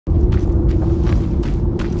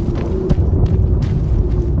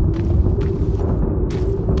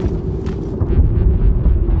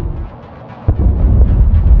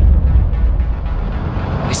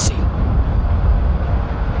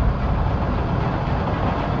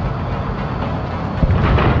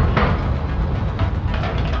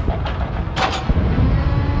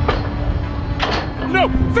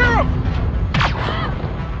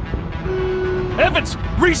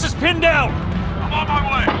Reese is pinned down! I'm on my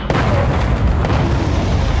way!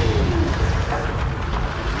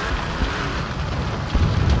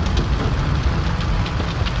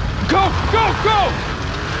 Go! Go! Go!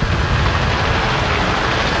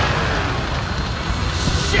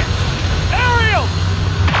 Shit! Ariel!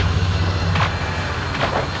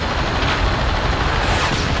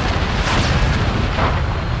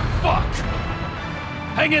 Fuck!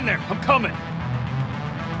 Hang in there, I'm coming.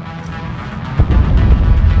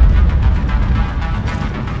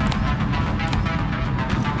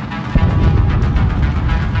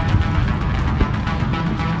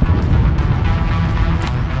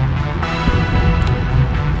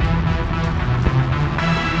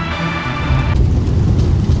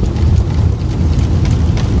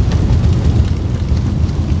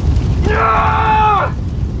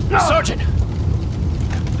 Sergeant!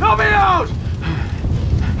 Help me out!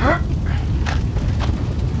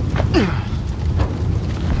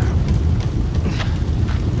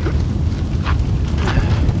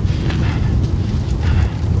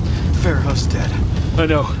 Farrah's dead. I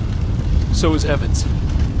know. So is Evans.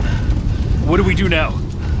 What do we do now?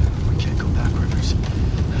 We can't go back, Rivers.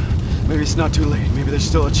 Maybe it's not too late. Maybe there's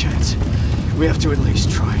still a chance. We have to at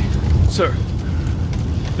least try. Sir,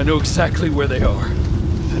 I know exactly where they are.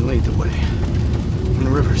 Then lead the way. And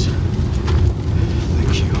Rivers.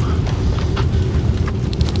 Thank you.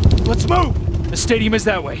 Let's move! The stadium is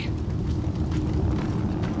that way.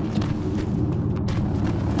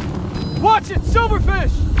 Watch it,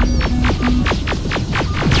 Silverfish!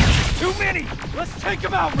 Too many! Let's take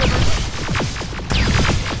them out, Rivers!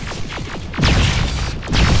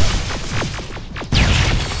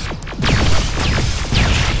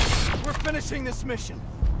 We're finishing this mission.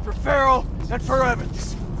 For Farrell and for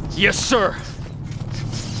Evans. Yes, sir!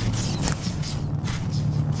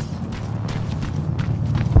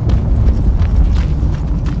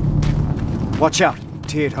 Watch out.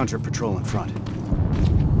 T-800 patrol in front.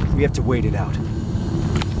 We have to wait it out.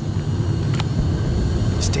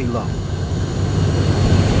 Stay low.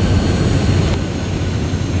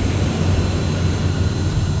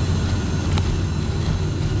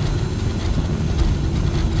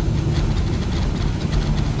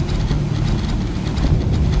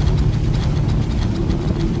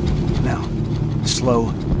 Now, slow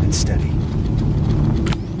and steady.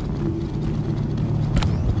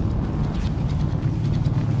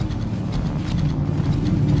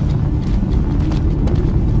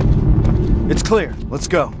 It's clear. Let's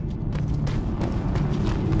go.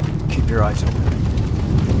 Keep your eyes open.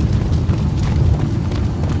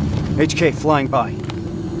 HK flying by.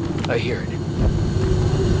 I hear it.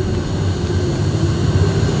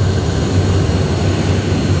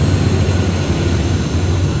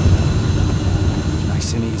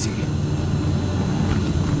 Nice and easy.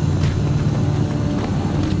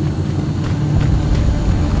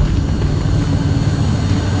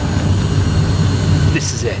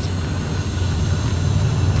 This is it.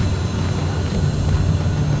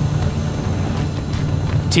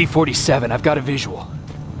 T-47, I've got a visual.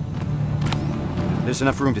 There's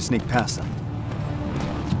enough room to sneak past them.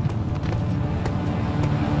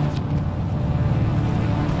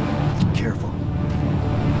 Careful.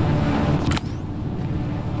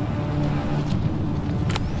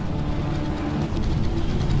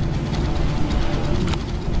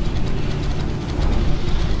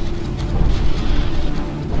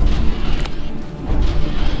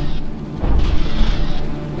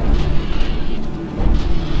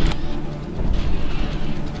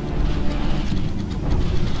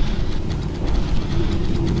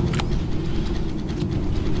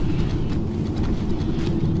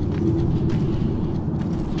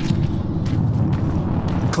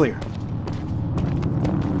 Clear.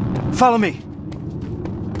 Follow me.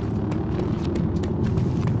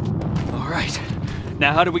 All right.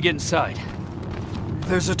 Now how do we get inside?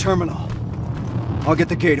 There's a terminal. I'll get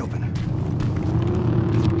the gate open.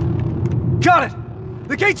 Got it!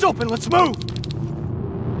 The gate's open, let's move!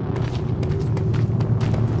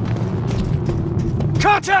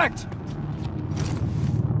 Contact!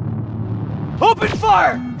 Open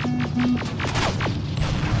fire!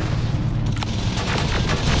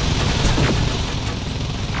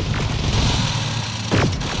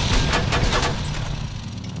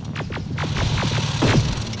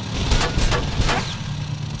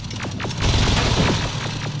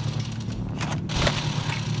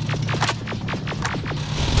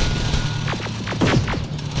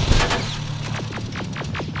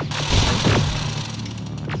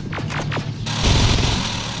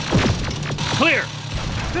 Clear!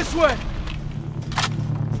 This way!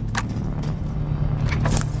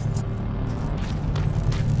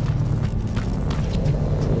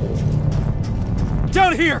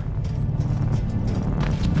 down here!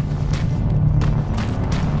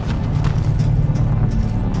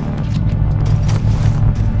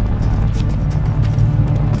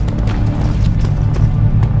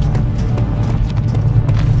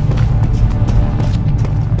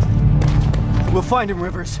 We'll find him,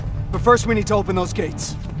 Rivers. But first we need to open those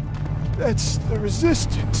gates. That's the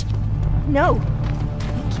resistance. No,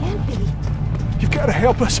 it can't be. You've got to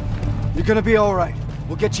help us. You're gonna be all right.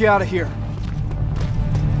 We'll get you out of here.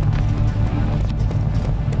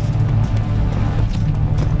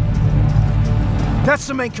 That's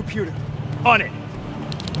the main computer. On it!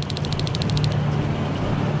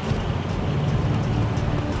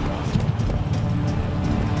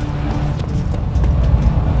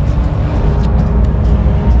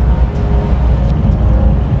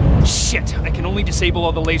 Shit! I can only disable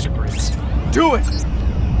all the laser grids. Do it!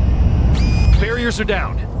 Barriers are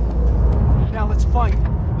down. Now let's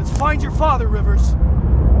find your father, Rivers.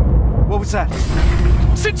 What was that?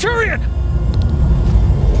 Centurion!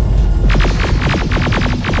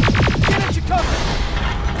 Get into cover!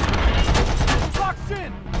 Box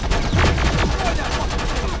in! Destroy that fucking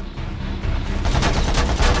thing!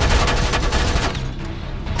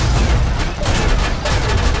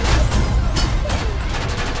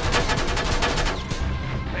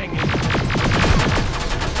 Hang in.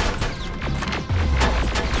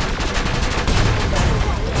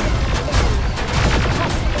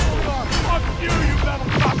 Fuck you, you metal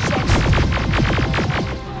cocksucker!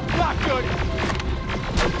 Not good!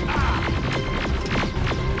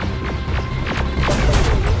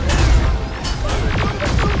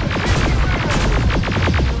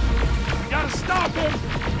 You gotta stop him!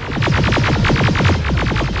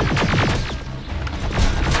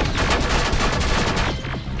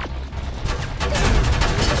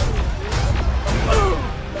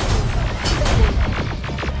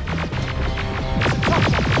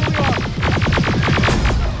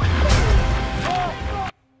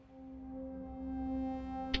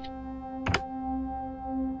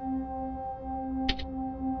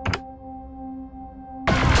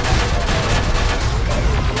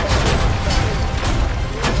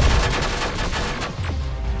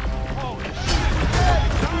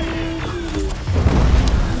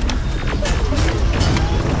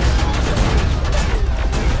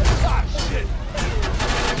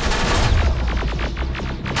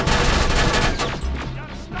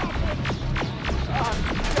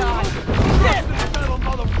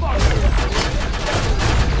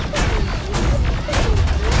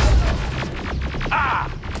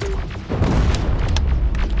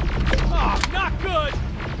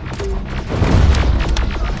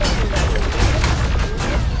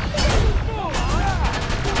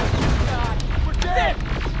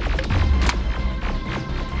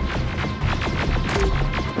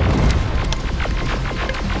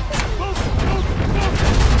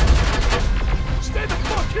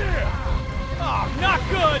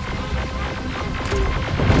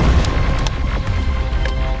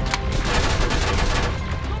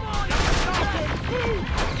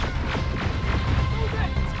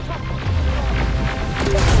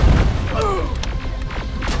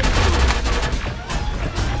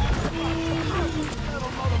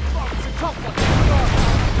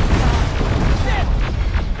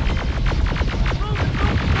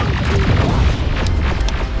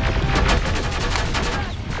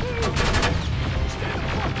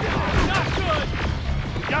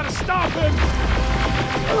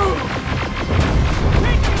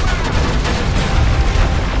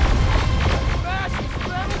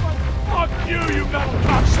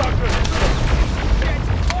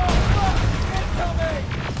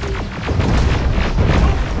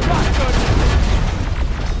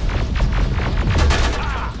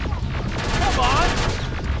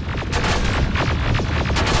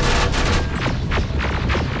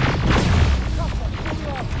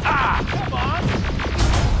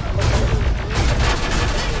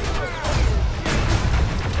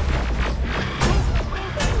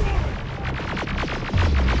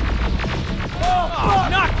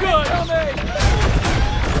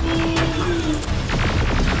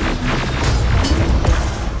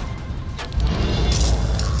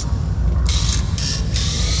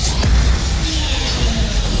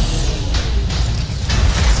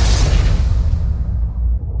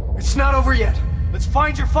 It's not over yet. Let's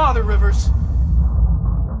find your father, Rivers.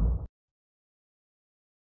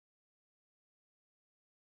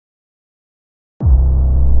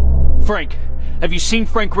 Frank, have you seen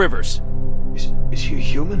Frank Rivers? Is he a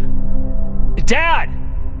human? Dad!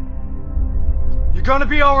 You're gonna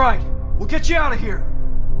be all right. We'll get you out of here.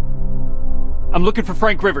 I'm looking for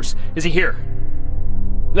Frank Rivers. Is he here?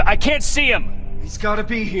 I can't see him! He's gotta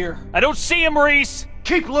be here. I don't see him, Reese!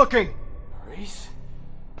 Keep looking! Reese?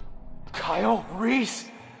 Kyle Reese?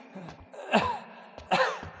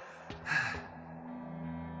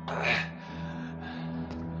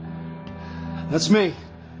 That's me.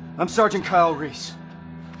 I'm Sergeant Kyle Reese.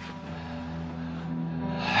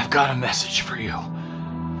 I've got a message for you.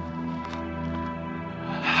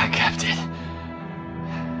 I kept it.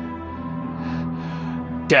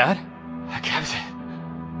 Dad? I kept it.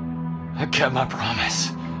 I kept my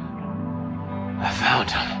promise. I found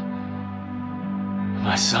him.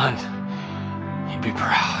 My son. He'd be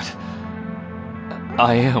proud.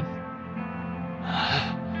 I am.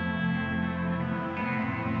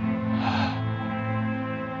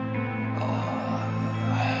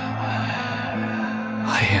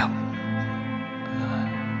 I am.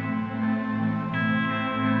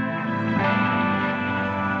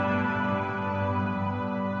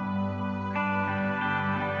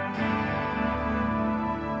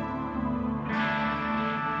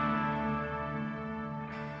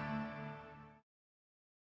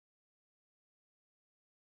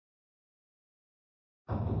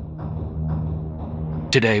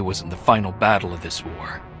 Today wasn't the final battle of this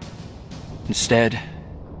war. Instead,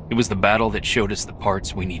 it was the battle that showed us the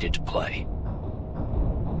parts we needed to play.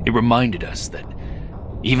 It reminded us that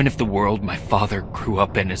even if the world my father grew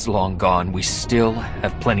up in is long gone, we still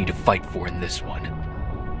have plenty to fight for in this one.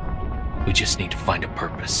 We just need to find a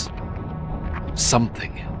purpose.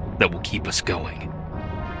 Something that will keep us going.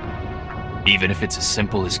 Even if it's as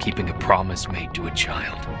simple as keeping a promise made to a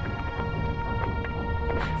child.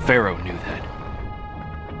 Pharaoh knew that.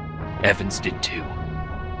 Evans did too.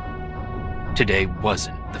 Today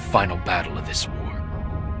wasn't the final battle of this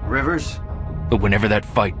war. Rivers? But whenever that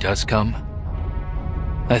fight does come,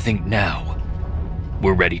 I think now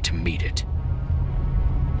we're ready to meet it.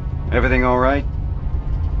 Everything all right?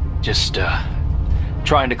 Just,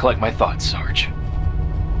 trying to collect my thoughts, Sarge.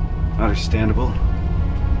 Understandable.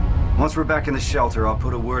 Once we're back in the shelter, I'll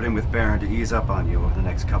put a word in with Baron to ease up on you over the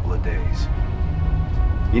next couple of days.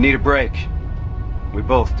 You need a break. We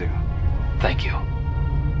both do. Thank you.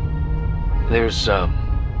 There's,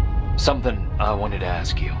 something I wanted to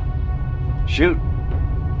ask you. Shoot.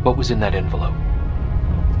 What was in that envelope?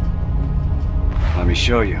 Let me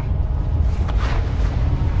show you.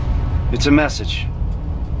 It's a message.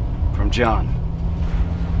 From John.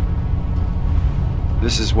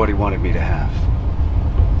 This is what he wanted me to have.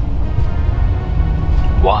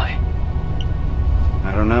 Why?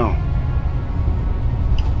 I don't know.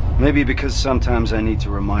 Maybe because sometimes I need to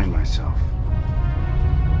remind myself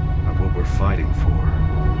of what we're fighting for.